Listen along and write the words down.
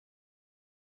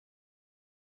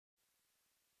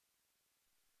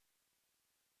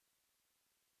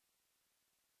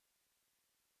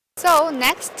So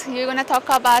next, you're going to talk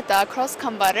about the cross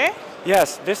converter.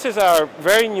 Yes, this is our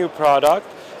very new product.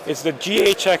 It's the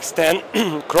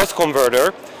GHX-10 cross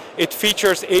converter. It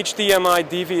features HDMI,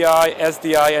 DVI,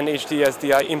 SDI, and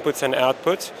HDSDI inputs and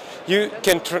outputs. You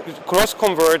can cross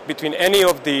convert between any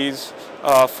of these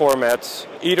formats,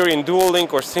 either in dual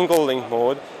link or single link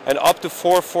mode, and up to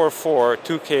 444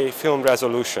 2K film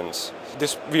resolutions.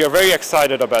 We are very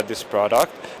excited about this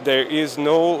product. There is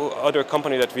no other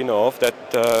company that we know of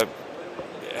that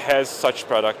has such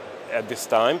product at this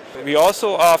time. We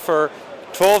also offer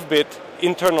 12-bit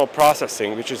internal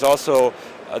processing, which is also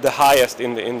the highest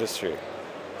in the industry.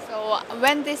 So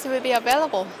when this will be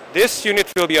available? This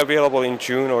unit will be available in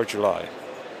June or July.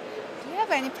 Do you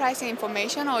have any pricing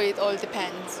information, or it all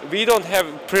depends? We don't have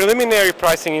preliminary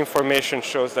pricing information.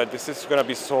 Shows that this is going to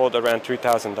be sold around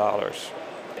 $3,000.